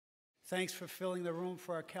Thanks for filling the room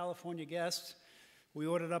for our California guests. We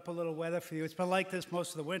ordered up a little weather for you. It's been like this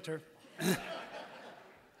most of the winter.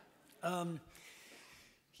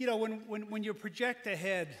 You know, when you project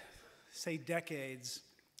ahead, say decades,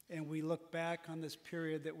 and we look back on this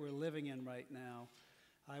period that we're living in right now,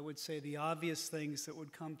 I would say the obvious things that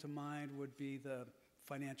would come to mind would be the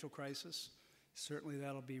financial crisis. Certainly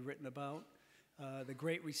that'll be written about. The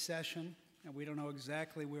Great Recession, and we don't know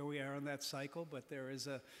exactly where we are in that cycle, but there is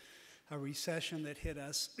a recession that hit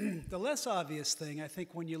us. The less obvious thing, I think,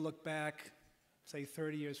 when you look back, say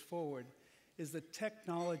 30 years forward, is the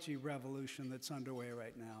technology revolution that's underway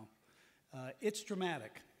right now. It's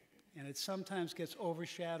dramatic, and it sometimes gets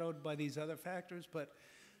overshadowed by these other factors, but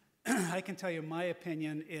I can tell you my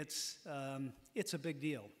opinion, it's a big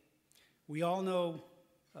deal. We all know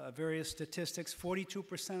various statistics.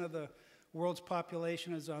 42% of the world's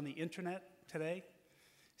population is on the internet today.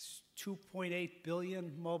 It's 2.8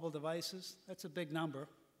 billion mobile devices. That's a big number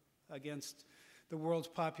against the world's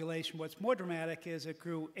population. What's more dramatic is it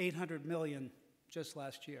grew 800 million just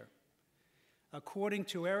last year. According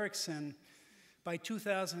to Ericsson, by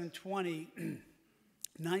 2020,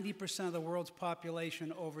 90% of the world's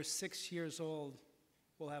population over 6 years old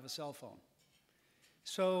will have a cell phone.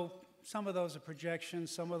 So some of those are projections,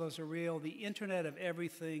 some of those are real. The Internet of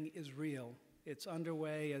Everything is real. It's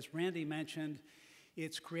underway. As Randy mentioned,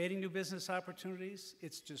 it's creating new business opportunities.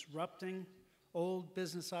 It's disrupting old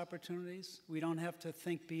business opportunities. We don't have to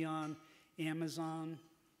think beyond Amazon,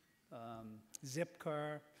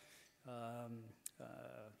 Zipcar,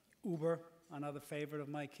 Uber, another favorite of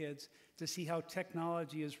my kids, to see how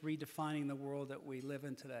technology is redefining the world that we live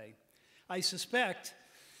in today. I suspect,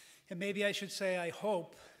 and maybe I should say I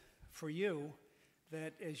hope for you,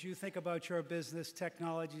 that as you think about your business,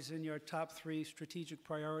 technology is in your top 3 strategic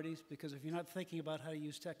priorities, because if you're not thinking about how to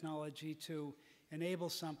use technology to enable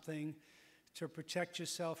something, to protect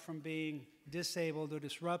yourself from being disabled or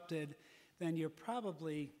disrupted, then you're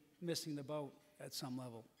probably missing the boat at some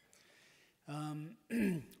level.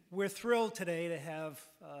 We're thrilled today to have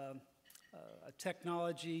a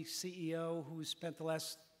technology CEO who's spent the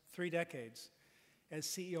last 3 decades as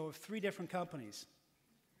CEO of 3 different companies.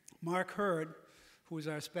 Mark Hurd, who is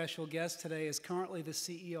our special guest today, is currently the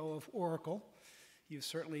CEO of Oracle. You've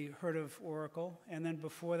certainly heard of Oracle. And then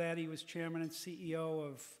before that, he was chairman and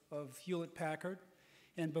CEO of Hewlett Packard.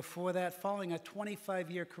 And before that, following a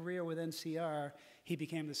 25-year career with NCR, he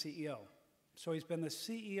became the CEO. So he's been the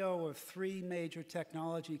CEO of 3 major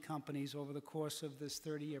technology companies over the course of this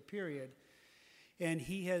 30-year period. And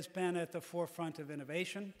he has been at the forefront of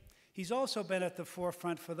innovation. He's also been at the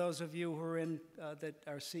forefront, for those of you who are that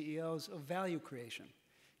are CEOs, of value creation.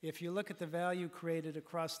 If you look at the value created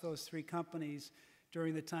across those 3 companies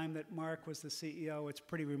during the time that Mark was the CEO, it's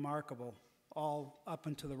pretty remarkable, all up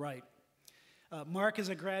and to the right. Mark is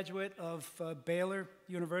a graduate of Baylor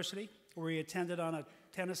University, where he attended on a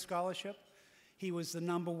tennis scholarship. He was the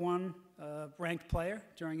 #1 ranked player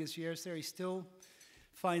during his years there. He still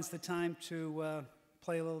finds the time to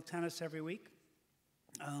play a little tennis every week.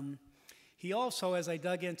 He also, as I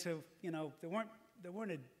dug into, you know, there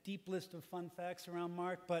weren't a deep list of fun facts around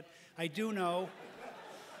Mark, but I do know,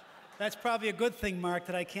 that's probably a good thing, Mark,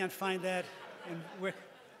 that I can't find that in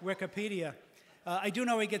Wikipedia. I do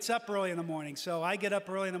know he gets up early in the morning, so I get up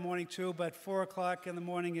early in the morning too, but 4 o'clock in the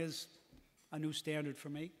morning is a new standard for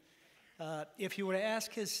me. If you were to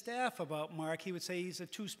ask his staff about Mark, he would say he's a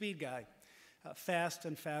 2-speed guy, fast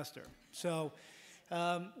and faster. So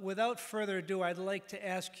without further ado, I'd like to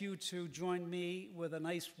ask you to join me with a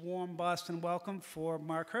nice, warm Boston welcome for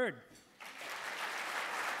Mark Hurd.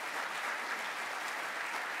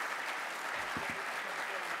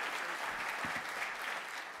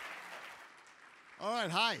 All right,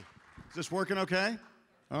 hi. Is this working okay?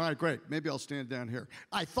 All right, great. Maybe I'll stand down here.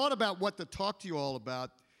 I thought about what to talk to you all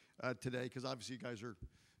about today, because obviously you guys are,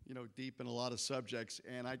 you know, deep in a lot of subjects,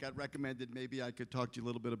 and I got recommended maybe I could talk to you a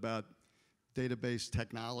little bit about database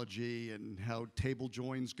technology and how table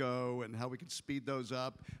joins go and how we can speed those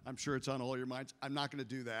up. I'm sure it's on all your minds. I'm not going to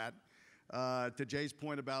do that. To Jay's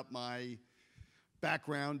point about my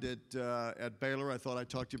background at Baylor, I thought I'd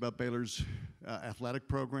talk to you about Baylor's athletic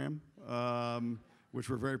program, which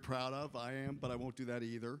we're very proud of. I am, but I won't do that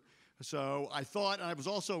either. So I thought, and I was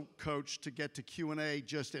also coached to get to Q&A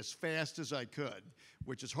just as fast as I could,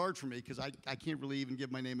 which is hard for me because I can't really even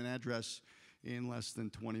give my name and address in less than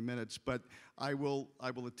 20 minutes, but I will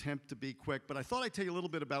attempt to be quick. But I thought I'd tell you a little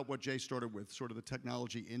bit about what Jay started with, sort of the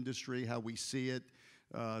technology industry, how we see it,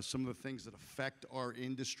 some of the things that affect our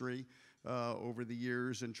industry over the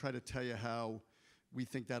years, and try to tell you how we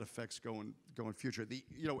think that affects going future.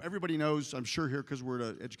 Everybody knows, I'm sure here, because we're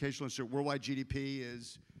at an educational institute, worldwide GDP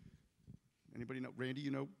is, anybody know? Randy,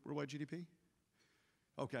 you know worldwide GDP?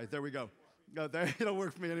 Okay, there we go. No, that don't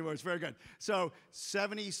work for me anymore. It's very good. So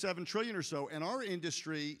 77 trillion or so, and our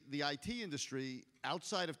industry, the IT industry,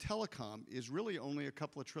 outside of telecom, is really only a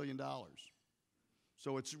couple of $1 trillion.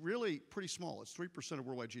 So it's really pretty small. It's 3% of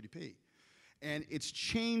worldwide GDP. And it's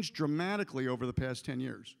changed dramatically over the past 10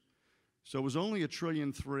 years. So it was only $1.3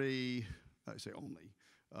 trillion, I say only,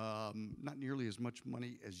 not nearly as much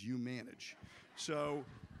money as you manage. So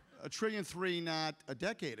 $1.3 trillion not a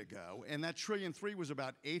decade ago, and that $1.3 trillion was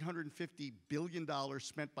about $850 billion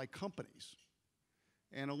spent by companies,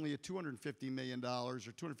 and only a $250 million or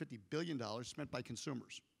 $250 billion spent by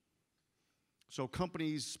consumers. So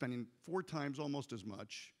companies spending 4 times almost as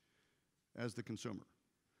much as the consumer.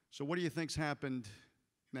 So what do you think's happened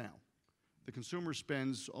now? The consumer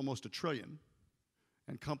spends almost $1 trillion,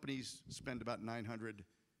 and companies spend about $900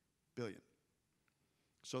 billion.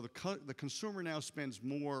 So the consumer now spends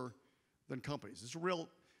more than companies. This is a real,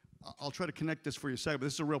 I'll try to connect this for you a second, but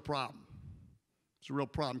this is a real problem. It's a real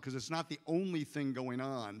problem because it's not the only thing going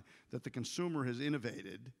on that the consumer has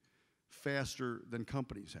innovated faster than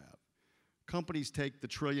companies have. Companies take the $1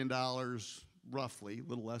 trillion, roughly, a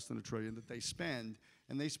little less than $1 trillion that they spend,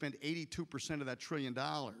 and they spend 82% of that $1 trillion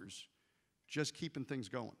just keeping things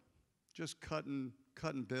going, just cutting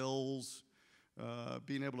bills,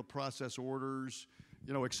 being able to process orders,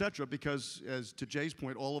 et cetera, because as to Jay's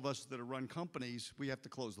point, all of us that run companies, we have to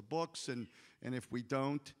close the books, and if we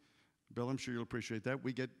don't, Bill, I'm sure you'll appreciate that,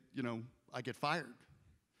 we get, I get fired,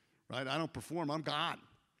 right? I don't perform, I'm gone.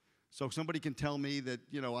 So somebody can tell me that,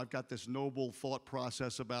 I've got this noble thought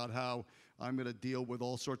process about how I'm going to deal with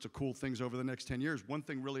all sorts of cool things over the next 10 years. One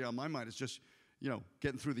thing really on my mind is just,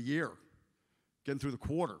 getting through the year, getting through the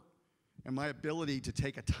quarter, and my ability to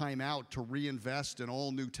take a time out to reinvest in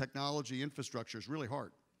all new technology infrastructure is really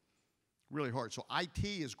hard. Really hard. So IT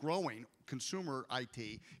is growing, consumer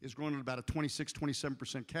IT is growing at about a 26,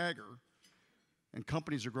 27% CAGR, and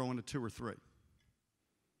companies are growing at 2 or 3.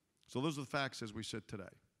 So those are the facts as we sit today.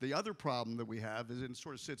 The other problem that we have is, and it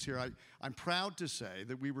sort of sits here, I'm proud to say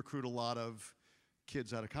that we recruit a lot of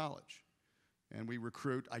kids out of college. And we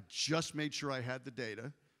recruit, I just made sure I had the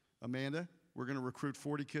data. Amanda, we're going to recruit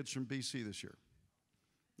 40 kids from BC this year.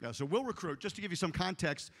 Yeah, so we'll recruit, just to give you some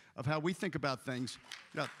context of how we think about things.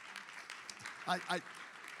 Yeah, I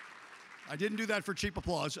didn't do that for cheap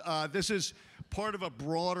applause. This is part of a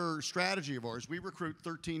broader strategy of ours. We recruit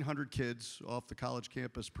 1,300 kids off the college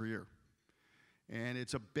campus per year. And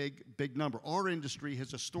it's a big, big number. Our industry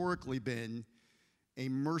has historically been a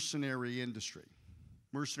mercenary industry.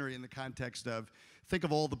 Mercenary in the context of, think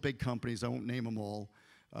of all the big companies, I won't name them all,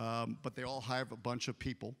 but they all hire a bunch of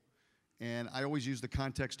people. And I always use the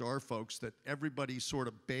context to our folks that everybody's sort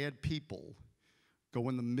of bad people go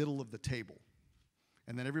in the middle of the table.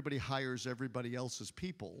 And then everybody hires everybody else's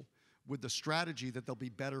people with the strategy that they'll be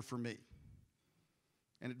better for me.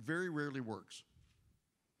 And it very rarely works.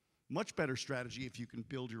 Much better strategy if you can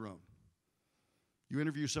build your own. You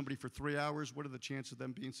interview somebody for 3 hours, what are the chances of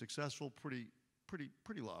them being successful? Pretty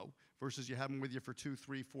low. Versus you have them with you for 2,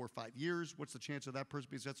 3, 4, 5 years, what's the chance of that person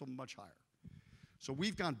being successful? Much higher. So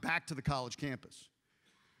we've gone back to the college campus.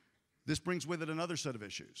 This brings with it another set of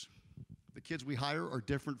issues. The kids we hire are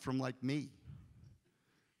different from like me.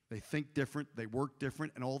 They think different, they work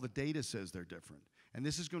different, and all the data says they're different. And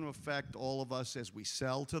this is going to affect all of us as we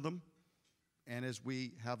sell to them and as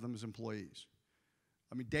we have them as employees.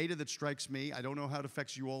 I mean, data that strikes me, I don't know how it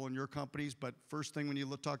affects you all in your companies, but first thing when you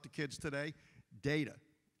talk to kids today, data.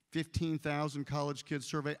 15,000 college kids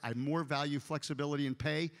survey, I more value flexibility in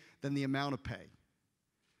pay than the amount of pay.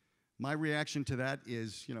 My reaction to that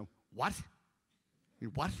is, what? I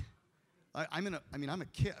mean, what? I'm a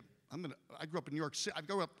kid. I grew up in New York City.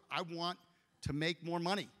 I want to make more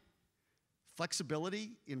money.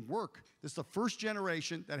 Flexibility in work. This is the first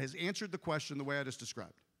generation that has answered the question the way I just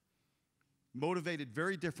described. Motivated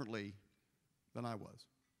very differently than I was.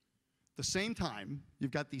 At the same time,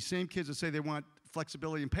 you've got these same kids that say they want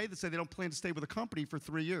flexibility in pay that say they don't plan to stay with a company for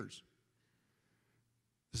 3 years.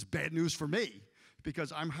 This is bad news for me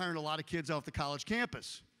because I'm hiring a lot of kids off the college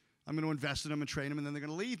campus. I'm going to invest in them and train them, and then they're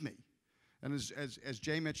going to leave me. And as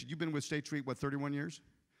Jay mentioned, you've been with State Street, what, 31 years?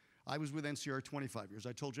 I was with NCR 25 years.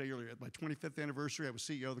 I told Jay earlier, at my 25th anniversary, I was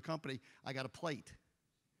CEO of the company. I got a plate.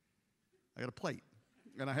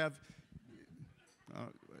 And I have, I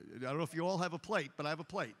don't know if you all have a plate, but I have a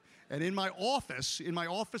plate. And in my office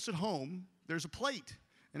at home, there's a plate.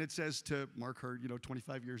 And it says to Mark Hurd,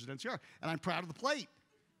 25 years at NCR. And I'm proud of the plate.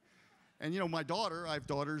 And, my daughter, I have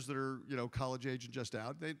daughters that are, college age and just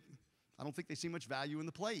out. I don't think they see much value in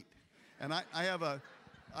the plate. And I have a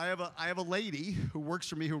lady who works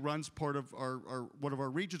for me who runs part of one of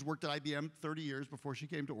our regions, worked at IBM 30 years before she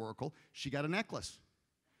came to Oracle. She got a necklace.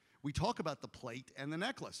 We talk about the plate and the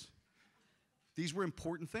necklace. These were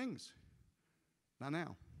important things. Not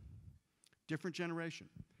now. Different generation.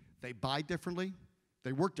 They buy differently.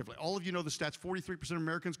 They work differently. All of you know the stats. 43% of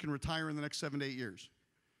Americans can retire in the next 7 to 8 years.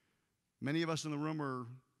 Many of us in the room are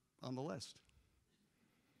on the list.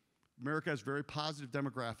 America has very positive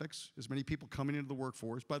demographics. There's many people coming into the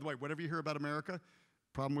workforce. By the way, whatever you hear about America,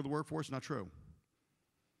 problem with the workforce, not true.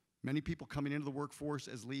 Many people coming into the workforce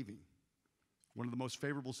as leaving. One of the most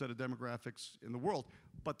favorable set of demographics in the world.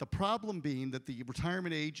 But the problem being that the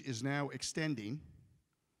retirement age is now extending,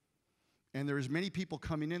 and there's many people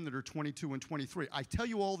coming in that are 22 and 23. I tell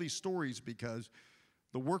you all these stories because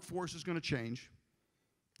the workforce is going to change.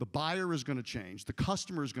 The buyer is going to change. The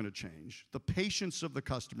customer is going to change. The patience of the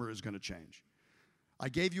customer is going to change. I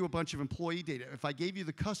gave you a bunch of employee data. If I gave you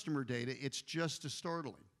the customer data, it's just as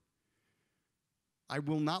startling. I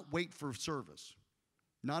will not wait for service.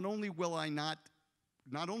 Not only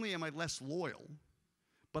am I less loyal,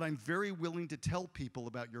 but I'm very willing to tell people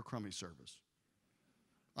about your crummy service.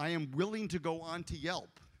 I am willing to go on to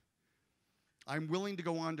Yelp. I'm willing to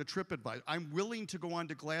go on to TripAdvisor. I'm willing to go on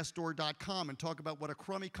to Glassdoor.com and talk about what a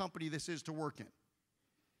crummy company this is to work in.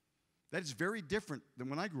 That is very different than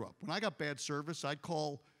when I grew up. When I got bad service, I'd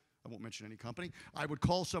call, I won't mention any company, I would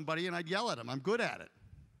call somebody and I'd yell at them. I'm good at it.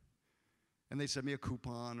 And they send me a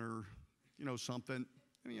coupon or, something.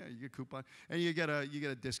 You get a coupon. And you get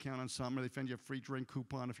a discount on some, or they send you a free drink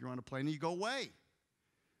coupon if you're on a plane, and you go away.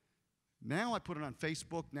 Now I put it on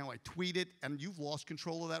Facebook, now I tweet it, and you've lost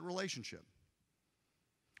control of that relationship.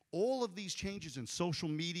 All of these changes in social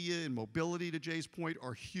media and mobility, to Jay's point,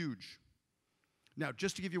 are huge. Now,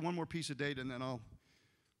 just to give you one more piece of data, and then I'll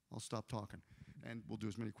stop talking, and we'll do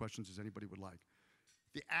as many questions as anybody would like.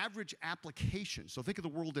 The average application, so think of the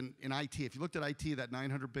world in IT. If you looked at IT, that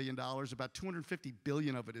 $900 billion, about $250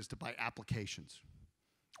 billion of it is to buy applications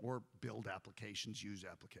or build applications, use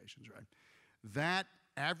applications, right? That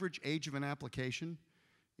average age of an application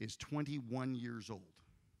is 21 years old.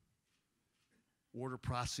 Order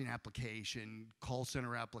processing application, call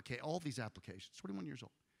center application, all these applications, 21 years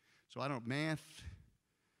old. So I don't know, math.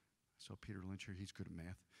 So Peter Lynch here, he's good at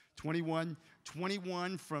math. 21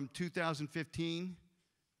 from 2015.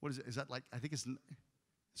 What is it? Is that like, I think it's,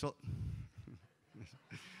 so,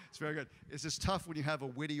 it's very good. It's just tough when you have a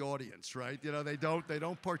witty audience, right? They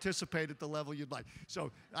don't participate at the level you'd like.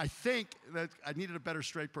 So I think that I needed a better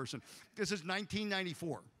straight person. This is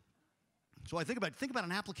 1994. So I think about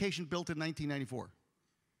an application built in 1994.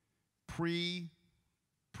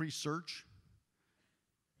 Pre-search,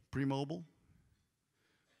 pre-mobile,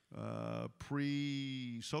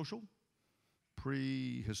 pre-social,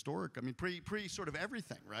 prehistoric. I mean, pre sort of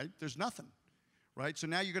everything, right? There's nothing, right? So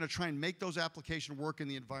now you're going to try and make those applications work in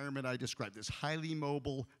the environment I described. This highly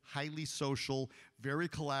mobile, highly social, very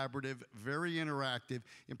collaborative, very interactive.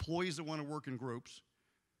 Employees that want to work in groups.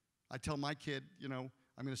 I tell my kid,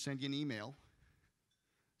 I'm going to send you an email.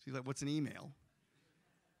 So he's like, what's an email?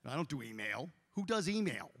 I don't do email. Who does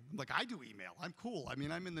email? I'm like, I do email. I'm cool. I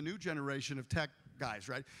mean, I'm in the new generation of tech guys,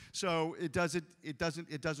 right? So it doesn't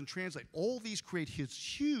translate. All these create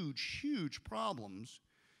huge problems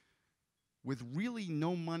with really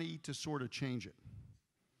no money to sort of change it.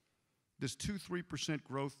 This 2-3%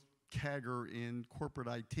 growth CAGR in corporate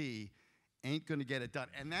IT ain't going to get it done.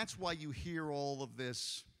 And that's why you hear all of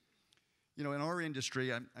this. In our industry,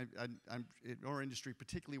 in our industry,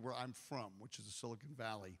 particularly where I'm from, which is the Silicon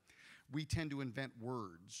Valley, we tend to invent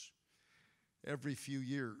words every few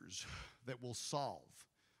years that will solve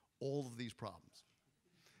all of these problems.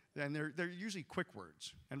 And they're usually quick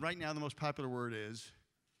words. And right now, the most popular word is,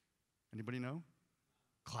 anybody know?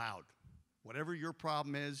 Cloud. Whatever your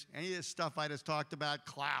problem is, any of this stuff I just talked about,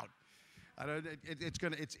 cloud.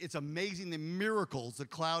 It's amazing the miracles that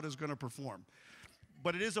cloud is going to perform.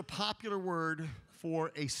 But it is a popular word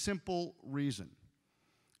for a simple reason.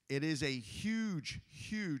 It is a huge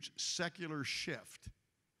secular shift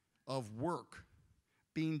of work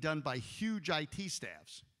being done by huge IT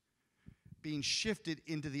staffs being shifted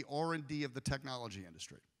into the R&D of the technology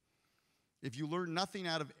industry. If you learn nothing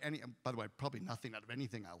out of by the way, probably nothing out of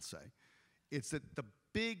anything I'll say, it's that the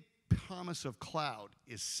big promise of cloud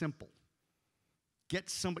is simple.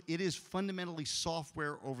 It is fundamentally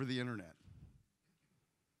software over the internet.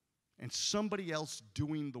 And somebody else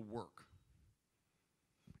doing the work.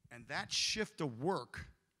 And that shift of work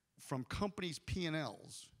from companies'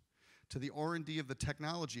 P&Ls to the R&D of the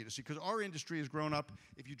technology industry, because our industry has grown up.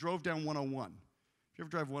 If you drove down 101, if you ever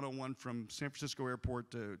drive 101 from San Francisco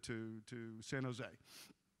Airport to San Jose,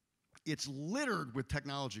 it's littered with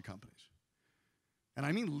technology companies. And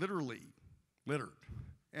I mean literally littered.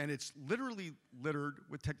 And it's literally littered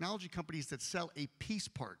with technology companies that sell a piece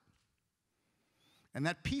part. And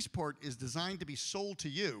that piece part is designed to be sold to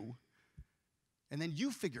you, and then you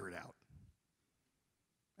figure it out.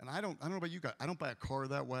 And I don't know about you guys, I don't buy a car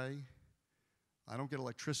that way. I don't get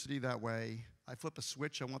electricity that way. I flip a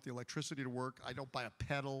switch, I want the electricity to work. I don't buy a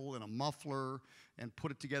pedal and a muffler and put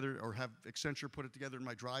it together, or have Accenture put it together in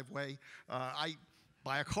my driveway. I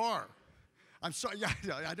buy a car. I'm sorry, yeah,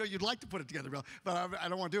 I know you'd like to put it together, Bill, but I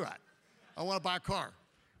don't want to do that. I want to buy a car.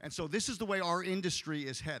 And so this is the way our industry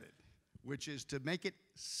is headed, which is to make it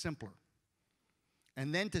simpler.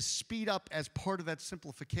 And then to speed up, as part of that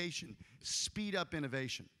simplification, speed up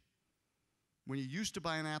innovation. When you used to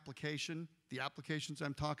buy an application, the applications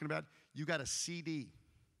I'm talking about, you got a CD.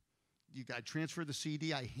 I transferred the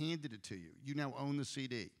CD, I handed it to you. You now own the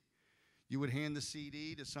CD. You would hand the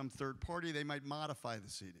CD to some third party, they might modify the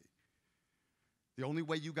CD. The only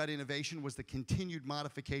way you got innovation was the continued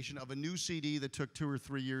modification of a new CD that took 2 or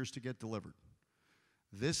 3 years to get delivered.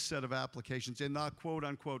 This set of applications in the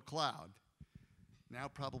quote-unquote cloud now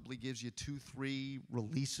probably gives you 2, 3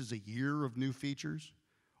 releases a year of new features,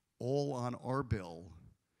 all on our bill,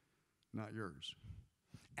 not yours.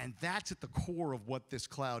 And that's at the core of what this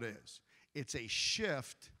cloud is. It's a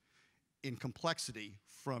shift in complexity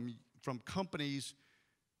from companies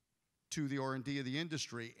to the R&D of the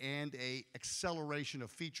industry, and a acceleration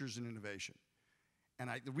of features and innovation. And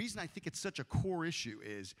the reason I think it's such a core issue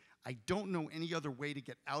is I don't know any other way to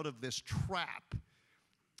get out of this trap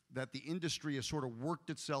that the industry has sort of worked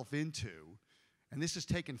itself into, and this has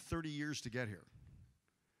taken 30 years to get here.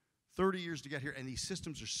 30 years to get here, and these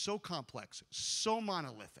systems are so complex, so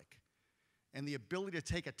monolithic, and the ability to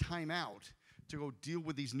take a time out to go deal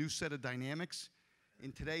with these new set of dynamics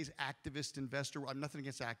in today's activist investor, I'm nothing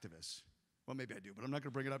against activists. Well, maybe I do, but I'm not going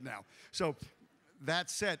to bring it up now. So that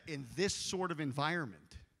said, in this sort of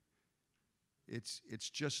environment, it's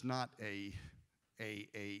just not a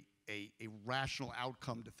rational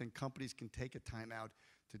outcome to think companies can take a time out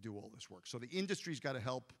to do all this work. So the industry's got to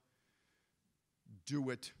help do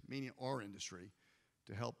it, meaning our industry,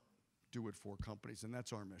 to help do it for companies, and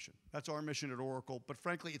that's our mission. That's our mission at Oracle, but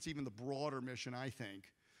frankly, it's even the broader mission, I think,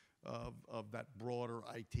 of that broader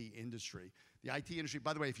IT industry. The IT industry,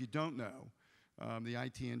 by the way, if you don't know, the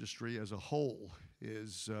IT industry as a whole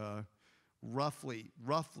is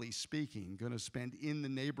roughly speaking, going to spend in the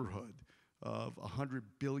neighborhood of $100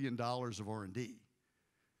 billion of R&D.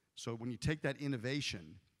 So when you take that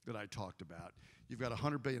innovation that I talked about, you've got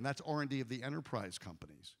 $100 billion. That's R&D of the enterprise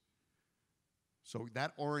companies. So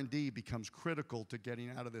that R&D becomes critical to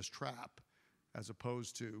getting out of this trap, as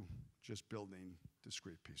opposed to just building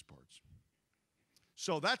discrete piece parts.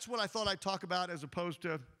 So that's what I thought I'd talk about, as opposed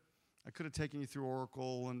to, I could have taken you through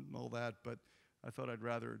Oracle and all that, but I thought I'd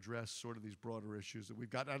rather address sort of these broader issues that we've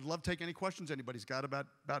got. I'd love to take any questions anybody's got about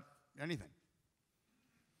anything.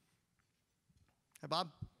 Hey, Bob?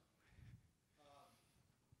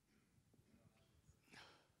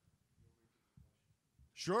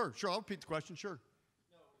 Sure, I'll repeat the question, sure.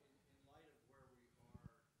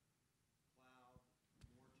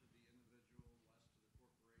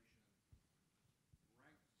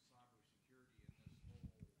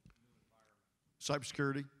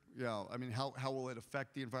 Cybersecurity, yeah. I mean, how will it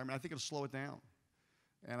affect the environment? I think it'll slow it down.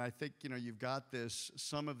 And I think, you've got this,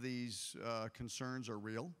 some of these concerns are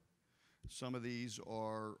real. Some of these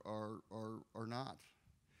are not.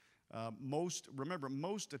 Remember,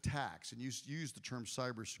 most attacks, and you use the term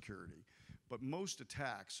cybersecurity, but most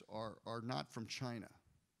attacks are not from China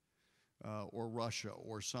or Russia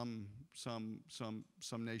or some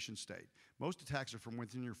nation state. Most attacks are from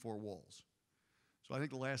within your 4 walls. So I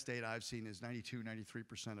think the last data I've seen is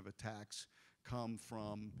 93% of attacks come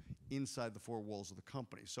from inside the 4 walls of the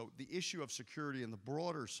company. So the issue of security in the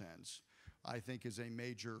broader sense, I think, is a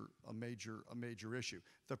major issue.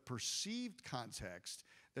 The perceived context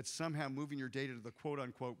that somehow moving your data to the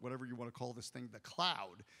quote-unquote, whatever you want to call this thing, the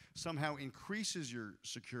cloud, somehow increases your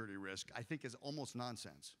security risk, I think is almost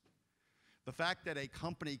nonsense. The fact that a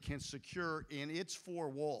company can secure in its 4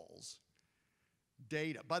 walls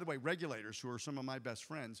data. By the way, regulators, who are some of my best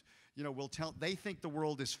friends, they think the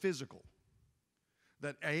world is physical.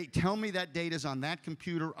 That, hey, tell me that data's on that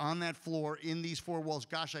computer, on that floor, in these 4 walls,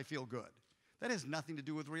 gosh, I feel good. That has nothing to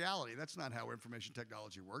do with reality. That's not how information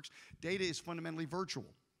technology works. Data is fundamentally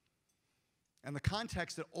virtual. And the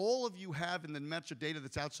context that all of you have in the metadata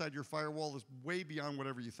that's outside your firewall is way beyond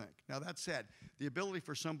whatever you think. Now, that said, the ability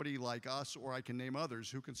for somebody like us, or I can name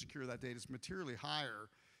others, who can secure that data is materially higher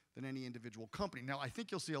than any individual company. Now, I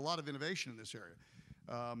think you'll see a lot of innovation in this area.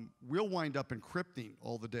 We'll wind up encrypting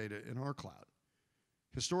all the data in our cloud.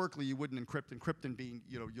 Historically, you wouldn't encrypt. Encrypting being,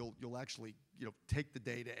 you'll actually, take the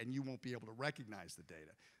data and you won't be able to recognize the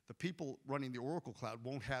data. The people running the Oracle Cloud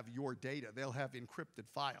won't have your data. They'll have encrypted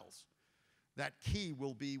files. That key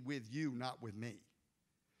will be with you, not with me.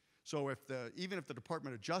 So even if the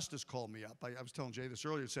Department of Justice called me up, I was telling Jay this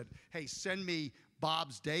earlier, said, hey, send me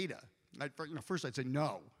Bob's data. First I'd say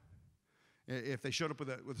no. If they showed up with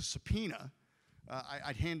a subpoena,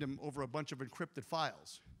 I'd hand them over a bunch of encrypted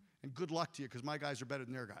files. And good luck to you, because my guys are better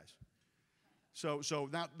than their guys. So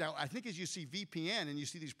now I think as you see VPN and you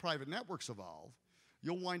see these private networks evolve,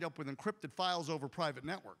 you'll wind up with encrypted files over private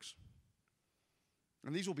networks.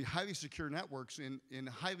 And these will be highly secure networks in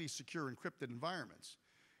highly secure encrypted environments.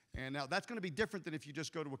 And now that's going to be different than if you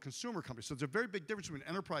just go to a consumer company. So there's a very big difference between an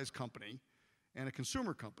enterprise company and a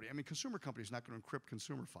consumer company. I mean, consumer company is not going to encrypt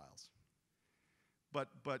consumer files. But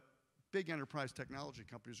big enterprise technology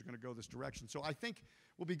companies are going to go this direction. So I think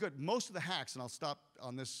we'll be good. Most of the hacks, and I'll stop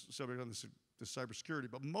on this subject, on this cybersecurity,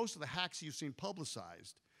 but most of the hacks you've seen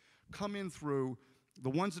publicized come in through, the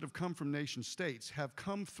ones that have come from nation states have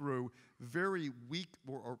come through very weak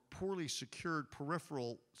or poorly secured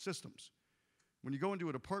peripheral systems. When you go into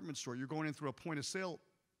a department store, you're going in through a point-of-sale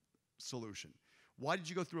solution. Why did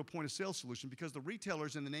you go through a point-of-sale solution? Because the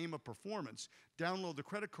retailers, in the name of performance, download the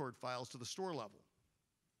credit card files to the store level.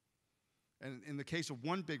 And in the case of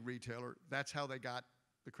one big retailer, that's how they got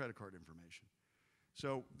the credit card information.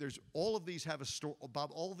 So all of these have a story,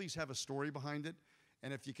 Bob, all of these have a story behind it.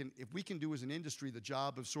 And if we can do as an industry the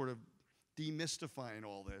job of sort of demystifying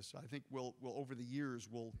all this, I think we'll over the years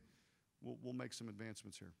we'll make some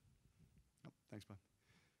advancements here. Oh, thanks, Bob.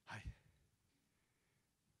 Hi.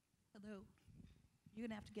 Hello. You're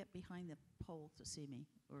gonna have to get behind the pole to see me,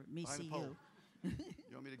 or me Behind see the pole. you.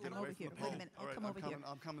 You want me to get I'm away over from here. the Wait a pole? minute. All I'll right, come over here.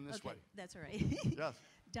 I'm coming this Okay, way. that's all right. Yes.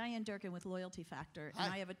 Diane Durkin with Loyalty Factor, Hi.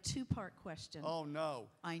 and I have a two-part question. Oh, no.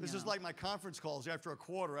 I This is know. like my conference calls after a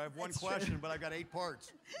quarter. I have one That's question, true. but I've got 8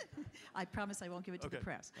 parts. I promise I won't give it to Okay, the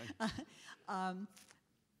press. thank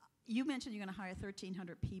You mentioned you're going to hire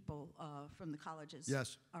 1,300 people from the colleges.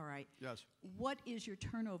 Yes. All right. Yes. What is your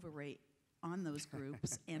turnover rate on those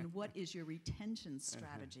groups, and what is your retention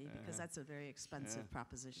strategy? Because that's a very expensive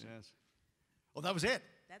proposition. Yes. Oh, that was it?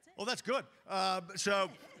 That's it. Oh, that's good.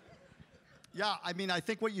 Yeah, I mean, I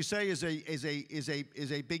think what you say is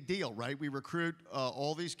a big deal, right? We recruit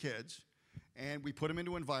all these kids, and we put them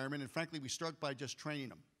into an environment, and frankly, we start by just training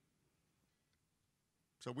them.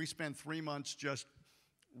 So we spend 3 months just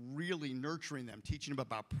really nurturing them, teaching them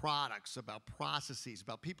about products, about processes,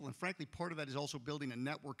 about people, and frankly, part of that is also building a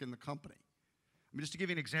network in the company. I mean, just to give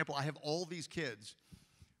you an example, I have all these kids,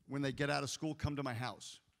 when they get out of school, come to my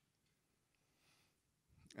house.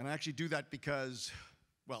 And I actually do that because,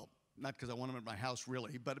 well, not because I want them at my house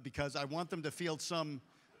really, but because I want them to feel some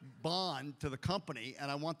bond to the company, and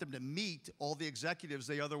I want them to meet all the executives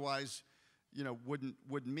they otherwise, wouldn't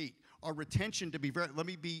meet. Our retention, let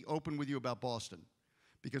me be open with you about Boston,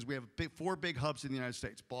 because we have 4 big hubs in the United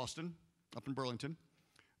States: Boston, up in Burlington,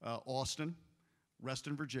 Austin,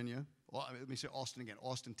 Reston, Virginia. Let me say Austin again: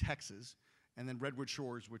 Austin, Texas, and then Redwood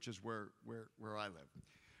Shores, which is where I live.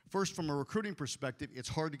 First, from a recruiting perspective, it's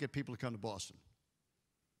hard to get people to come to Boston.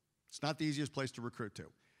 It's not the easiest place to recruit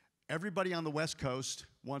to. Everybody on the West Coast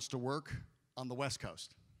wants to work on the West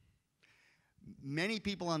Coast. Many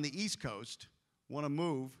people on the East Coast want to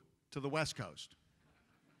move to the West Coast.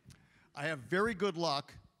 I have very good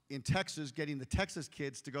luck in Texas getting the Texas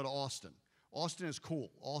kids to go to Austin. Austin is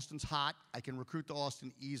cool. Austin's hot. I can recruit to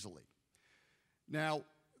Austin easily. Now,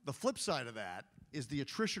 the flip side of that is the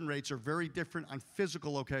attrition rates are very different on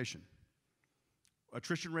physical location.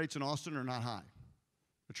 Attrition rates in Austin are not high.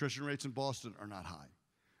 Attrition rates in Boston are not high.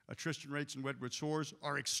 Attrition rates in Redwood Shores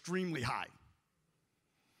are extremely high.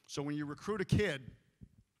 So when you recruit a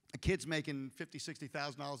kid's making $50,000,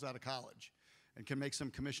 $60,000 out of college and can make some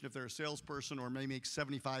commission if they're a salesperson, or may make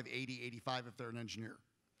 75, 80, 85 if they're an engineer.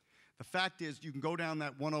 The fact is, you can go down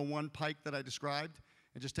that 101 pike that I described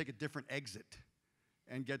and just take a different exit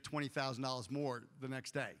and get $20,000 more the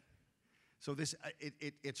next day. So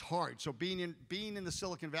it's hard. So being in the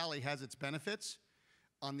Silicon Valley has its benefits.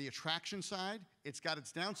 On the attraction side, it's got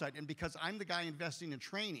its downside. And because I'm the guy investing in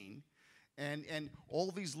training, and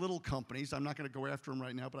all these little companies, I'm not going to go after them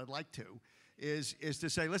right now, but I'd like to, is to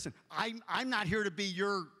say, listen, I'm not here to be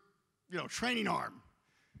your, training arm.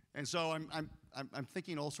 And so I'm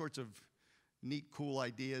thinking all sorts of, neat, cool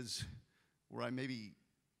ideas where I maybe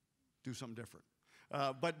do something different.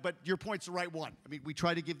 But your point's the right one. I mean, we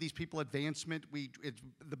try to give these people advancement.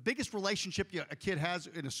 The biggest relationship a kid has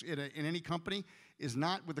in any company is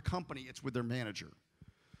not with the company, it's with their manager.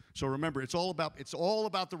 So remember, it's all about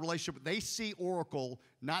the relationship. They see Oracle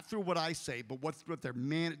not through what I say, but what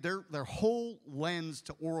their whole lens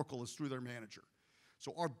to Oracle is through their manager.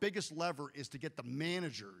 So our biggest lever is to get the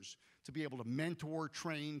managers to be able to mentor,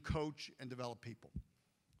 train, coach, and develop people.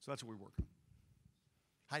 So that's what we work on.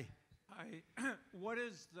 Hi. What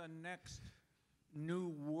is the next new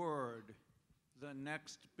word, the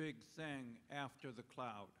next big thing after the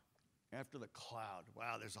cloud? After the cloud,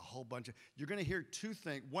 wow, there's a whole bunch of, you're going to hear two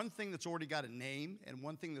things. One thing that's already got a name and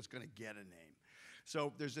one thing that's going to get a name.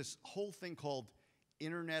 So there's this whole thing called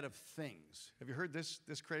Internet of Things. Have you heard this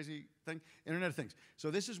crazy thing? Internet of Things.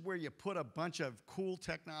 So this is where you put a bunch of cool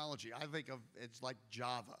technology. I think of it's like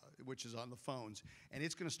Java, which is on the phones, and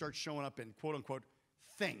it's going to start showing up in quote unquote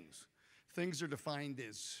things. Things are defined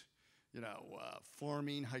as,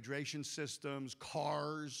 farming, hydration systems,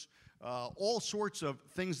 cars, all sorts of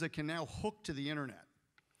things that can now hook to the internet.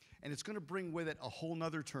 And it's going to bring with it a whole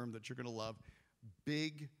nother term that you're going to love,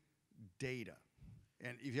 big data.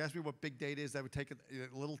 And if you ask me what big data is, that would take a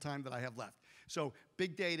little time that I have left. So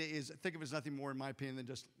big data is, think of it as nothing more, in my opinion, than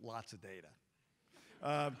just lots of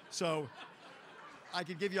data. So I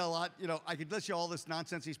could give you a lot, I could list you all this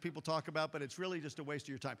nonsense these people talk about, but it's really just a waste of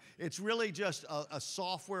your time. It's really just a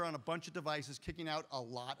software on a bunch of devices kicking out a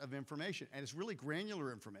lot of information. And it's really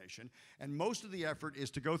granular information. And most of the effort is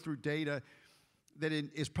to go through data that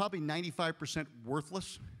is probably 95%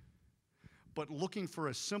 worthless, but looking for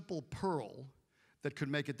a simple pearl that could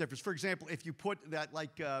make a difference. For example, if you put that,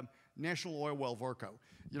 like National Oil Well, Varco,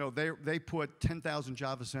 they put 10,000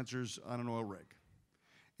 Java sensors on an oil rig.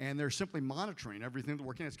 And they're simply monitoring everything that's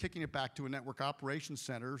working. It's kicking it back to a network operations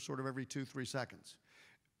center sort of every 2-3 seconds.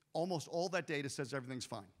 Almost all that data says everything's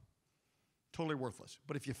fine. Totally worthless.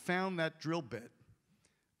 But if you found that drill bit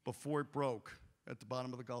before it broke at the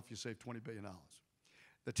bottom of the Gulf, you saved $20 billion.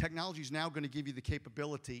 The technology is now going to give you the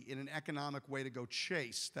capability in an economic way to go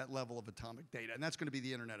chase that level of atomic data. And that's going to be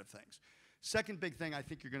the Internet of Things. Second big thing I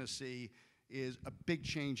think you're going to see is a big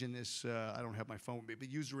change in this, I don't have my phone with me, but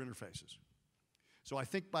user interfaces. So I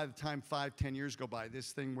think by the time 5-10 years go by,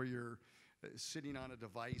 this thing where you're sitting on a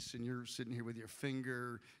device and you're sitting here with your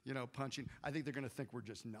finger, punching, I think they're going to think we're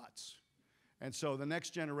just nuts. And so the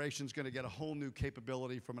next generation is going to get a whole new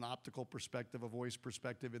capability from an optical perspective, a voice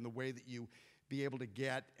perspective, in the way that you be able to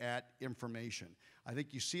get at information. I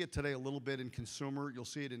think you see it today a little bit in consumer. You'll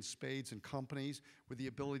see it in spades and companies with the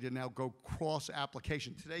ability to now go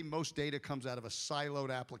cross-application. Today, most data comes out of a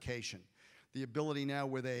siloed application. The ability now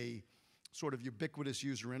with a sort of ubiquitous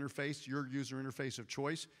user interface, your user interface of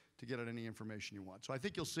choice, to get at any information you want. So I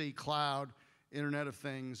think you'll see cloud, Internet of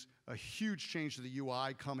Things, a huge change to the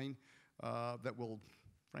UI coming that will,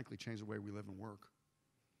 frankly, change the way we live and work.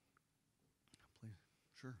 Please,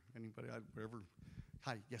 sure, anybody, whatever.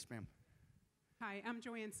 Hi, yes, ma'am. Hi, I'm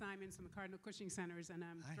Joanne Simons from the Cardinal Cushing Centers, and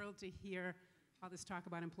I'm thrilled to hear all this talk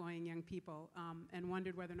about employing young people, and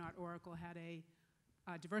wondered whether or not Oracle had a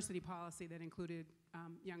diversity policy that included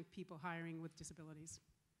young people hiring with disabilities.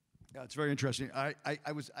 Yeah, it's very interesting. I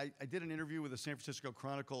did an interview with the San Francisco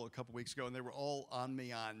Chronicle a couple weeks ago, and they were all on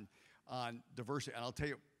me on diversity. And I'll tell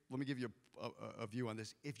you, let me give you a view on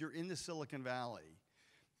this. If you're in the Silicon Valley,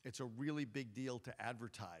 it's a really big deal to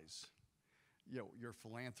advertise, your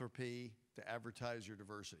philanthropy, to advertise your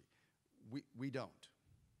diversity. We don't.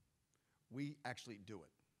 We actually do it.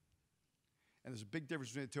 And there's a big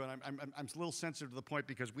difference between the two, and I'm a little sensitive to the point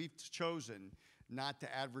because we've chosen not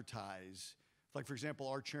to advertise. Like, for example,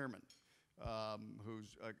 our chairman,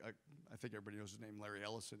 who's, I think everybody knows his name, Larry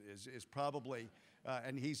Ellison, is probably,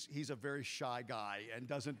 and he's a very shy guy and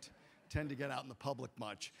doesn't tend to get out in the public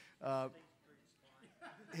much. Yeah.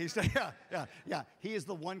 He is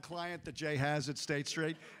the one client that Jay has at State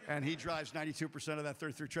Street, and he drives 92% of that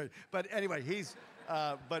 33 trade. But anyway,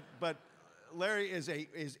 but Larry is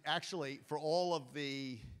actually, for all of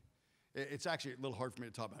the, it's actually a little hard for me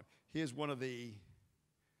to talk about. He is one of the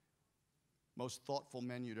most thoughtful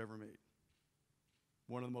men you'd ever meet.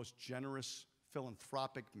 One of the most generous,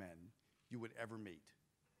 philanthropic men you would ever meet.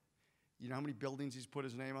 You know how many buildings he's put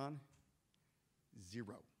his name on?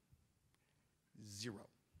 0.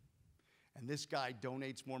 And this guy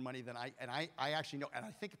donates more money than I actually know. And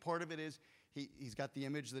I think part of it is he's got the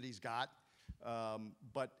image that he's got.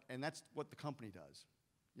 And that's what the company does.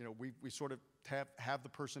 We sort of have the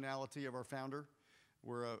personality of our founder.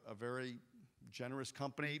 We're a very generous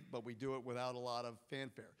company, but we do it without a lot of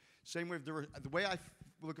fanfare. Same with the way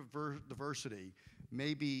look at diversity,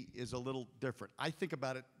 maybe is a little different. I think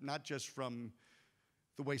about it not just from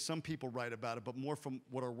the way some people write about it, but more from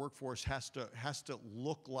what our workforce has to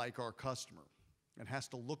look like our customer and has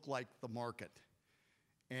to look like the market.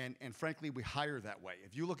 And frankly, we hire that way.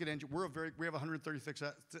 If you look at we have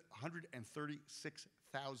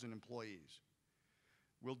 136,000 employees.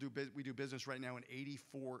 We do business right now in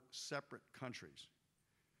 84 separate countries.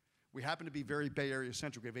 We happen to be very Bay Area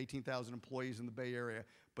centric. We have 18,000 employees in the Bay Area,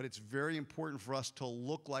 but it's very important for us to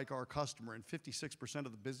look like our customer. And 56%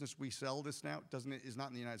 of the business we sell is not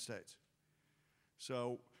in the United States.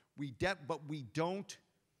 So but we don't.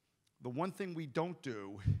 The one thing we don't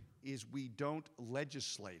do is we don't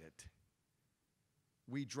legislate it.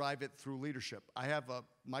 We drive it through leadership. I have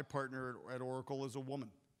my partner at Oracle is a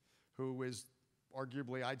woman who is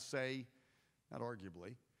arguably, I'd say, not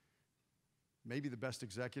arguably, maybe the best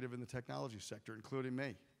executive in the technology sector, including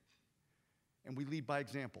me. And we lead by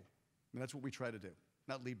example. And that's what we try to do,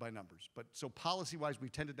 not lead by numbers. But so policy-wise, we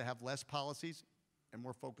tended to have less policies and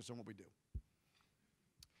more focus on what we do.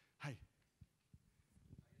 Hi.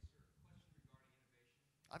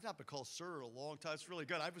 I've not been called sir in a long time. It's really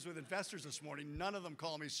good. I was with investors this morning. None of them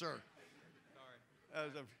call me sir. Sorry.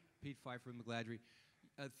 Pete Pfeiffer, McGladrey.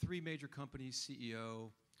 3 major companies,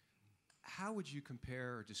 CEO. How would you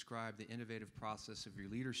compare or describe the innovative process of your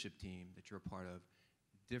leadership team that you're a part of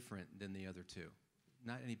different than the other 2?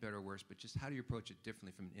 Not any better or worse, but just how do you approach it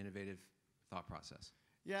differently from an innovative thought process?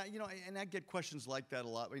 Yeah, and I get questions like that a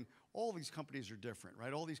lot. I mean, all these companies are different,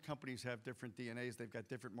 right? All these companies have different DNAs. They've got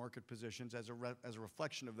different market positions. As a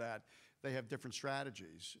reflection of that, they have different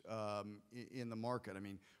strategies in the market. I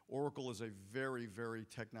mean, Oracle is a very, very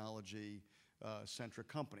technology-centric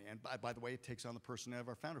company. And by the way, it takes on the personality of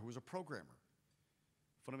our founder, who was a programmer.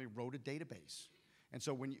 Fundamentally wrote a database. And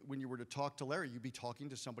so when you were to talk to Larry, you'd be talking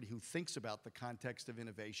to somebody who thinks about the context of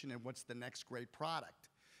innovation and what's the next great product.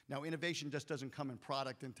 Now, innovation just doesn't come in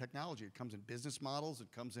product and technology. It comes in business models.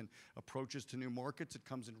 It comes in approaches to new markets. It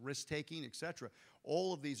comes in risk-taking, et cetera.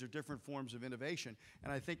 All of these are different forms of innovation.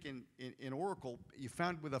 And I think in Oracle, you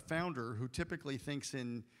found with a founder who typically thinks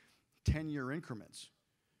in 10-year increments.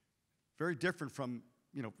 Very different from,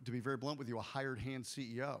 to be very blunt with you, a hired hand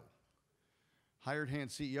CEO. Hired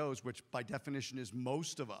hand CEOs, which by definition is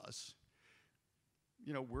most of us,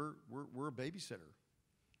 we're a babysitter.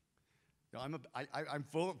 I'm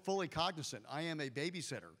fully cognizant. I am a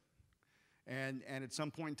babysitter. And at some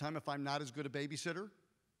point in time, if I'm not as good a babysitter,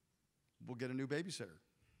 we'll get a new babysitter.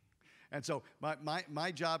 And so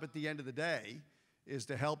my job at the end of the day is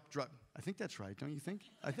to help drive. I think that's right, don't you think?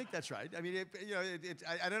 I think that's right. I mean,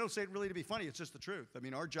 I don't say it really to be funny. It's just the truth. I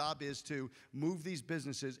mean, our job is to move these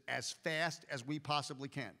businesses as fast as we possibly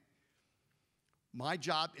can. My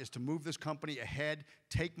job is to move this company ahead,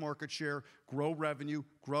 take market share, grow revenue,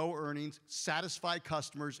 grow earnings, satisfy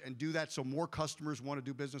customers, and do that so more customers want to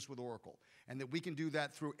do business with Oracle. And that we can do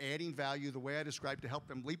that through adding value the way I described to help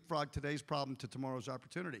them leapfrog today's problem to tomorrow's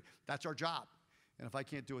opportunity. That's our job. And if I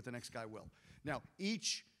can't do it, the next guy will. Now,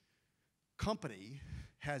 each company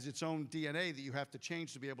has its own DNA that you have to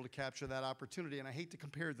change to be able to capture that opportunity. And I hate to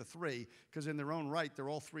compare the 3, because in their own right, they're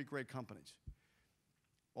all 3 great companies.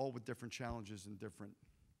 All with different challenges and different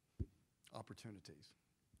opportunities.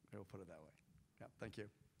 We'll put it that way. Yeah, thank you.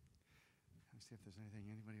 Let me see if there's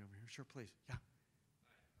anybody over here. Sure, please. Yeah.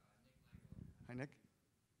 Hi, Nick.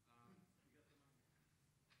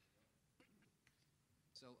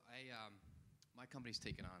 So my company's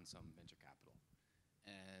taken on some venture capital,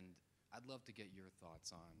 and I'd love to get your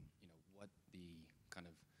thoughts on, what the kind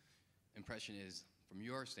of impression is from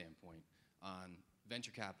your standpoint on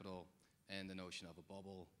venture capital and the notion of a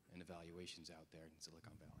bubble and evaluations out there in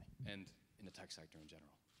Silicon Valley and in the tech sector in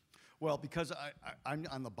general. Well, because I'm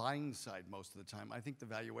on the buying side most of the time, I think the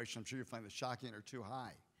valuation, I'm sure you find this shocking, are too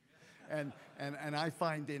high. And I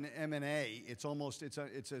find in M&A, it's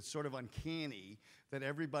a sort of uncanny that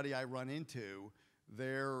everybody I run into,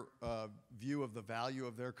 their view of the value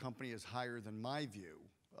of their company is higher than my view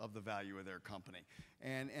of the value of their company.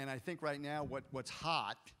 And I think right now what's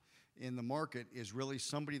hot in the market is really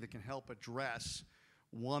somebody that can help address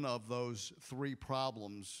one of those 3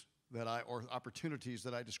 problems or opportunities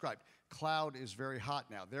that I described. Cloud is very hot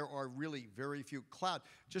now. There are really very few cloud.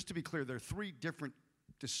 Just to be clear, there are 3 different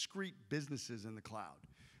discrete businesses in the cloud.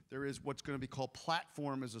 There is what's going to be called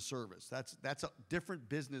platform as a service. That's a different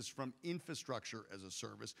business from infrastructure as a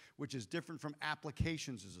service, which is different from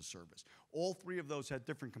applications as a service. All 3 of those have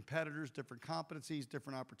different competitors, different competencies,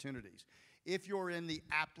 different opportunities. If you're in the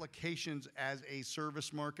applications as a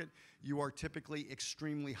service market, you are typically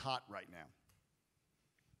extremely hot right now.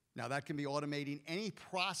 Now, that can be automating any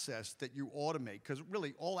process that you automate, because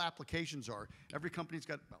really all applications are. Every company's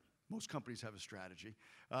got, well, most companies have a strategy.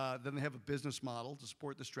 Then they have a business model to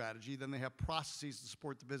support the strategy. Then they have processes to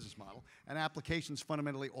support the business model. And applications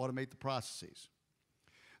fundamentally automate the processes.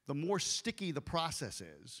 The more sticky the process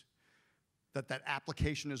is that that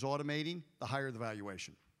application is automating, the higher the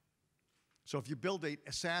valuation. So if you build a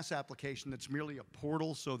SaaS application that's merely a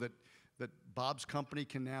portal so that Bob's company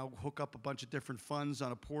can now hook up a bunch of different funds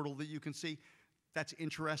on a portal that you can see, that's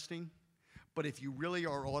interesting. But if you really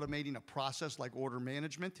are automating a process like order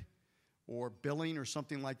management or billing or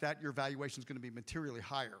something like that, your valuation is going to be materially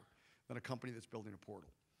higher than a company that's building a portal.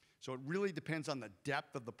 So it really depends on the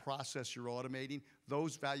depth of the process you're automating.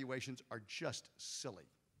 Those valuations are just silly.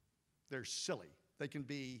 They're silly. They can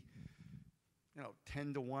be,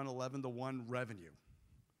 10 to 1, 11 to 1 revenue.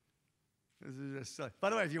 By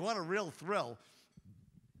the way, if you want a real thrill,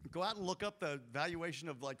 go out and look up the valuation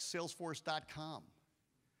of like Salesforce.com.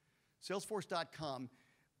 Salesforce.com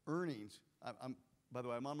earnings. By the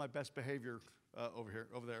way, I'm on my best behavior over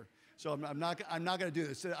there. So I'm not going to do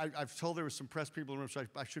this. I've told there was some press people in the room, so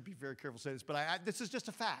I should be very careful to say this. But this is just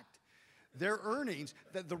a fact. Their earnings.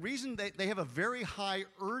 The reason they have a very high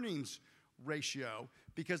earnings ratio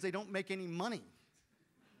because they don't make any money.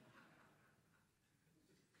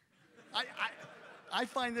 I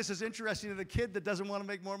find this as interesting to the kid that doesn't want to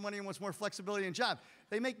make more money and wants more flexibility in job.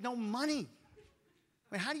 They make no money.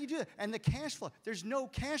 I mean, how do you do that? And the cash flow, there's no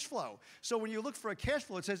cash flow. So when you look for a cash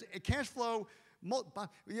flow, it says a cash flow,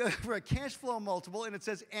 you look for a cash flow multiple, and it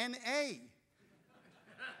says NA.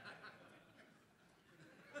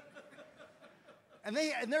 and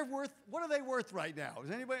they're worth, what are they worth right now?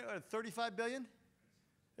 Is anybody, 35 billion?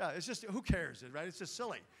 Yeah, it's just, who cares, right? It's just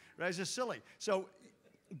silly, right? It's just silly. So,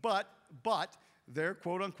 but they're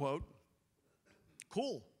quote unquote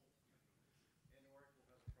cool.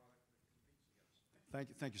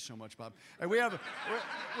 Thank you so much, Bob. And we have,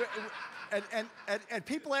 and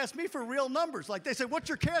people ask me for real numbers. Like they say, what's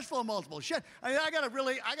your cash flow multiple? Shit, I mean, I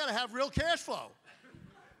gotta have real cash flow.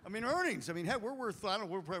 I mean, earnings. I mean, hey, we're worth, I don't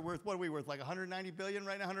know, we're probably worth, what are we worth? Like 190 billion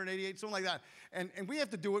right now, 188, something like that. And we have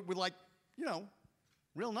to do it with like,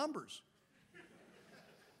 real numbers.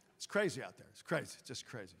 It's crazy out there. It's crazy. It's just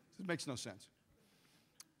crazy. It makes no sense.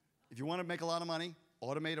 If you want to make a lot of money,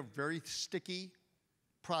 automate a very sticky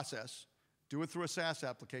process, do it through a SaaS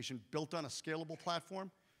application built on a scalable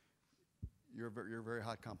platform, you're a very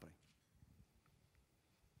hot company.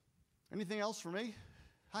 Anything else for me?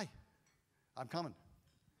 Hi. I'm coming.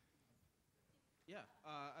 Yeah,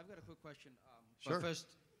 I've got a quick question. Sure. But first,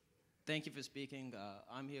 thank you for speaking.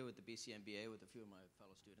 I'm here with the BCMBA with a few of my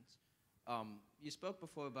fellow students. You spoke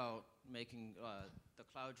before about making the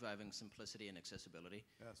cloud driving simplicity and accessibility.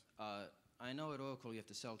 Yes. I know at Oracle you have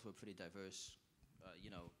to sell to a pretty diverse,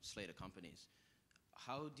 slate of companies.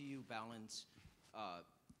 How do you balance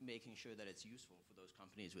making sure that it's useful for those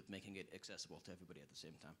companies with making it accessible to everybody at the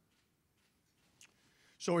same time?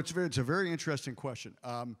 So it's a very interesting question.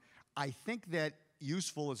 I think that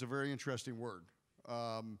useful is a very interesting word.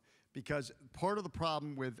 Because part of the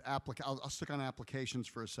problem with I'll stick on applications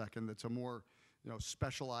for a second. That's a more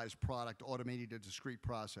specialized product, automated a discrete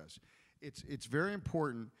process. It's very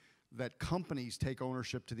important that companies take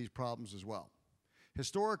ownership to these problems as well.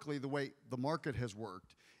 Historically, the way the market has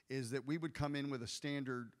worked is that we would come in with a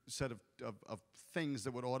standard set of things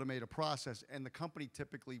that would automate a process, and the company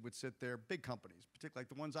typically would sit there, big companies, particularly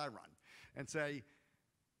like the ones I run, and say,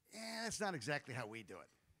 that's not exactly how we do it.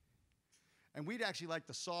 And we'd actually like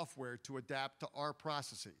the software to adapt to our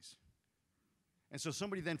processes. And so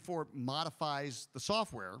somebody then modifies the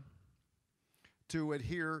software to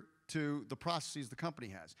adhere to the processes the company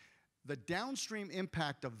has. The downstream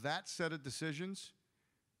impact of that set of decisions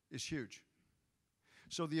is huge.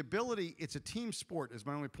 So the ability, it's a team sport is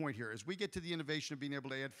my only point here. As we get to the innovation of being able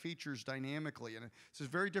to add features dynamically, and it's a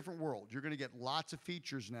very different world. You're going to get lots of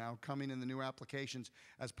features now coming in the new applications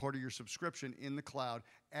as part of your subscription in the cloud,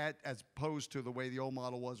 as opposed to the way the old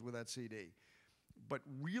model was with that CD. But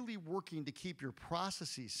really working to keep your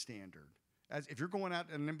processes standard. As if you're going out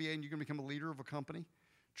at an MBA and you're going to become a leader of a company,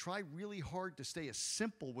 try really hard to stay as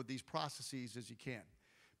simple with these processes as you can.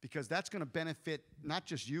 Because that's going to benefit not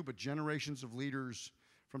just you, but generations of leaders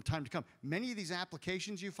from time to come. Many of these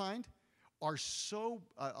applications you find are so,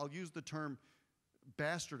 I'll use the term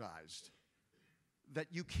bastardized, that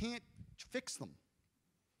you can't fix them.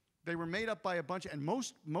 They were made up by a bunch, and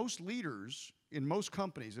most leaders in most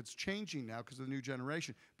companies, it's changing now because of the new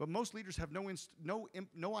generation, but most leaders have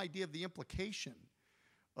no idea of the implication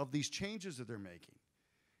of these changes that they're making.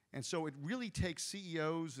 And so it really takes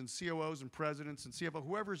CEOs and COOs and presidents and CFO,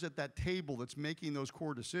 whoever's at that table that's making those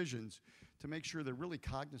core decisions, to make sure they're really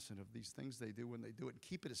cognizant of these things they do when they do it, and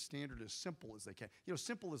keep it as standard, as simple as they can. You know,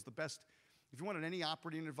 simple is the best. If you wanted any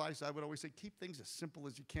operating advice, I would always say keep things as simple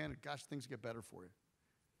as you can, and gosh, things get better for you.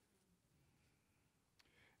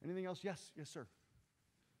 Anything else? Yes, yes, sir.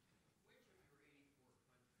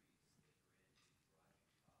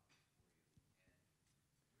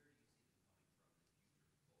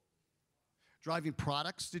 Driving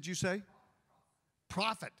products, did you say?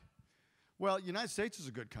 Profit. Well, United States is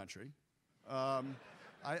a good country. I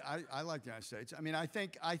like the United States. I mean, I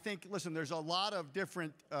think. Listen, there's a lot of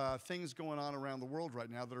different things going on around the world right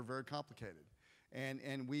now that are very complicated,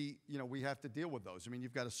 and we have to deal with those. I mean,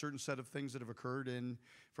 you've got a certain set of things that have occurred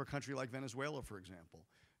for a country like Venezuela, for example,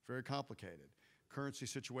 very complicated. Currency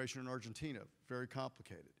situation in Argentina, very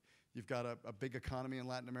complicated. You've got a big economy in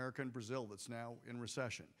Latin America and Brazil that's now in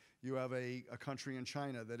recession. You have a country in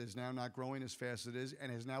China that is now not growing as fast as it is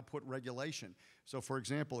and has now put regulation. So, for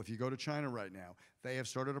example, if you go to China right now, they have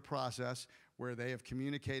started a process where they have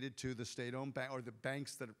communicated to the state-owned bank, or the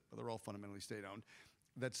banks they're all fundamentally state-owned,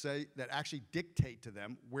 that actually dictate to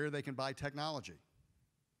them where they can buy technology.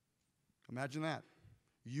 Imagine that.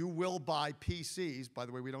 You will buy PCs, by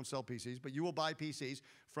the way, we don't sell PCs, but you will buy PCs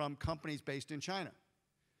from companies based in China.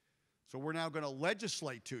 So we're now going to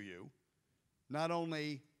legislate to you not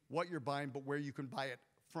only what you're buying, but where you can buy it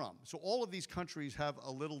from. So all of these countries have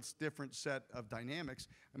a little different set of dynamics.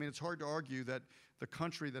 I mean, it's hard to argue that the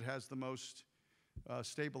country that has the most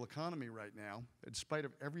stable economy right now, in spite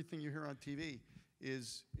of everything you hear on TV,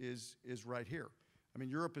 is right here. I mean,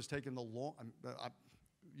 Europe has taken the long.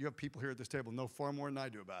 You have people here at this table know far more than I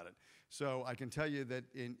do about it. So I can tell you that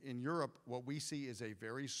in Europe, what we see is a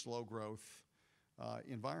very slow growth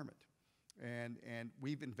environment. And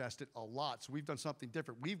we've invested a lot. So we've done something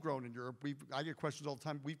different. We've grown in Europe. I get questions all the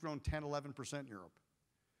time. We've grown 10, 11% in Europe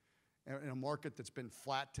in a market that's been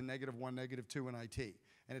flat to -1, -2 in IT.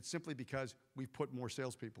 And it's simply because we've put more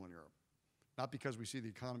salespeople in Europe, not because we see the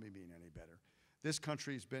economy being any better. This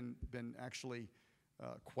country's been actually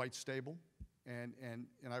quite stable. And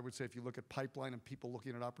I would say if you look at pipeline and people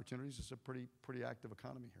looking at opportunities, it's a pretty active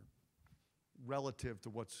economy here relative to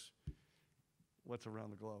what's around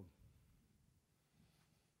the globe.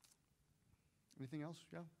 Anything else?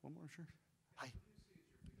 Yeah, one more, sure. Hi.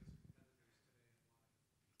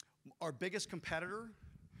 Our biggest competitor?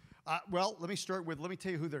 Well, let me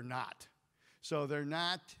tell you who they're not. So they're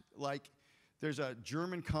not like, there's a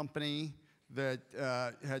German company that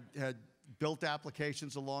had built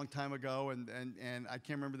applications a long time ago, and I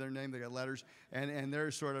can't remember their name, they got letters, and they're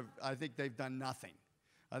sort of, I think they've done nothing.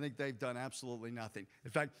 I think they've done absolutely nothing.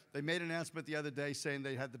 In fact, they made an announcement the other day saying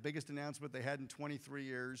they had the biggest announcement they had in 23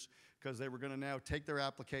 years because they were going to now take their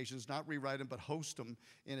applications, not rewrite them, but host them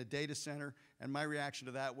in a data center. And my reaction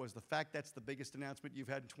to that was the fact that's the biggest announcement you've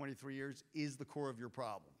had in 23 years is the core of your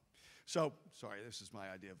problem. So, sorry, this is my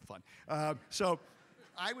idea of fun. So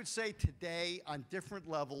I would say today on different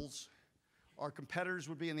levels, our competitors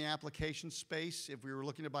would be in the application space. If we were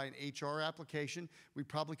looking to buy an HR application, we'd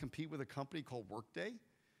probably compete with a company called Workday.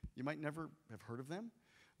 You might never have heard of them.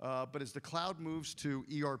 But as the cloud moves to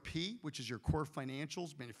ERP, which is your core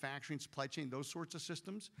financials, manufacturing, supply chain, those sorts of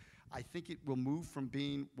systems, I think it will move from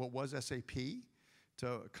being what was SAP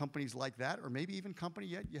to companies like that, or maybe even company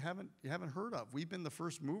yet you haven't heard of. We've been the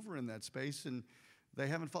first mover in that space, and they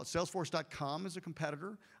haven't followed. Salesforce.com is a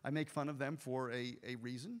competitor. I make fun of them for a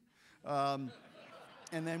reason. And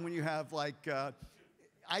then when you have like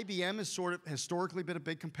IBM has sort of historically been a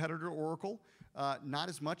big competitor to Oracle. Not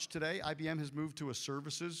as much today. IBM has moved to a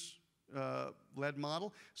services-led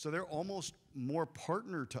model, so they're almost more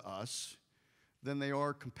partner to us than they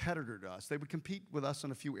are competitor to us. They would compete with us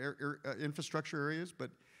in a few infrastructure areas,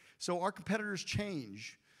 but so our competitors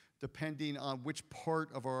change depending on which part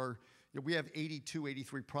of our, we have 82,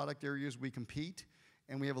 83 product areas we compete,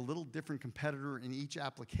 and we have a little different competitor in each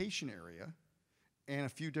application area and a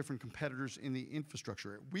few different competitors in the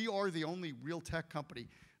infrastructure area. We are the only real tech company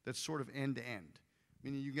that's sort of end-to-end,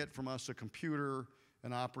 meaning you get from us a computer,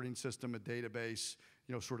 an operating system, a database,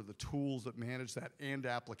 sort of the tools that manage that, and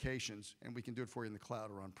applications, and we can do it for you in the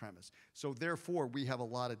cloud or on-premise. So therefore, we have a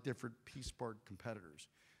lot of different piece part competitors.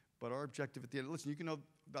 But our objective at the end, listen,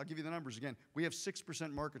 I'll give you the numbers again. We have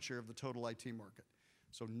 6% market share of the total IT market,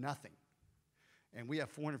 so nothing. And we have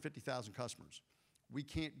 450,000 customers. We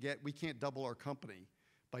can't double our company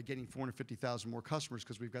by getting 450,000 more customers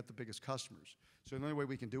because we've got the biggest customers. So the only way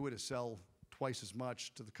we can do it is sell twice as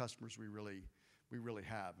much to the customers we really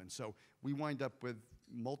have. And so we wind up with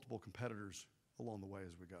multiple competitors along the way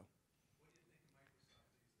as we go.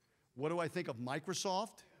 What do I think of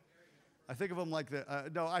Microsoft? I think of them like the,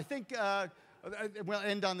 no, I think, we'll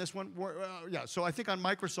end on this one. Yeah, so I think on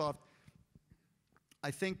Microsoft,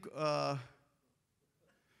 I think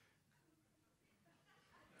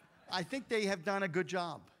they have done a good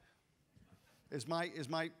job. Is my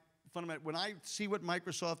fundamental. When I see what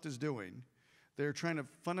Microsoft is doing, they're trying to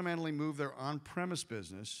fundamentally move their on-premise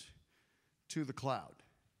business to the cloud,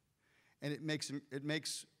 and it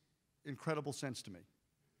makes incredible sense to me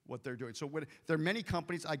what they're doing. So there are many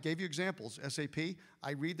companies. I gave you examples. SAP.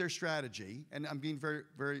 I read their strategy, and I'm being very,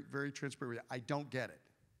 very, very transparent with you. I don't get it.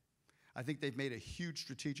 I think they've made a huge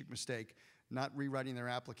strategic mistake not rewriting their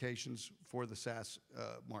applications for the SaaS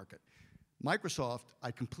market. Microsoft,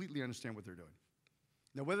 I completely understand what they're doing.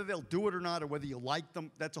 Now, whether they'll do it or not, or whether you like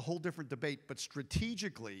them, that's a whole different debate. But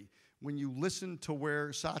strategically, when you listen to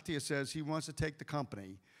where Satya says he wants to take the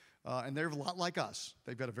company, and they're a lot like us.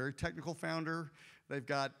 They've got a very technical founder. They've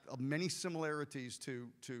got many similarities to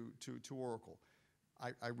Oracle.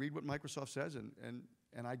 I read what Microsoft says,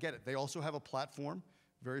 and I get it. They also have a platform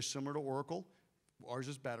very similar to Oracle. Ours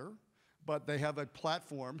is better. But they have a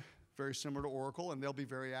platform very similar to Oracle, and they'll be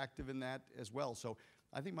very active in that as well. So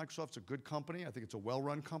I think Microsoft's a good company. I think it's a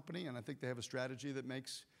well-run company, and I think they have a strategy that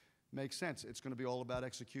makes sense. It's going to be all about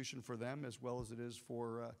execution for them as well as it is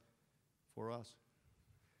for us.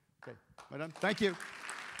 Okay, my done? Thank you.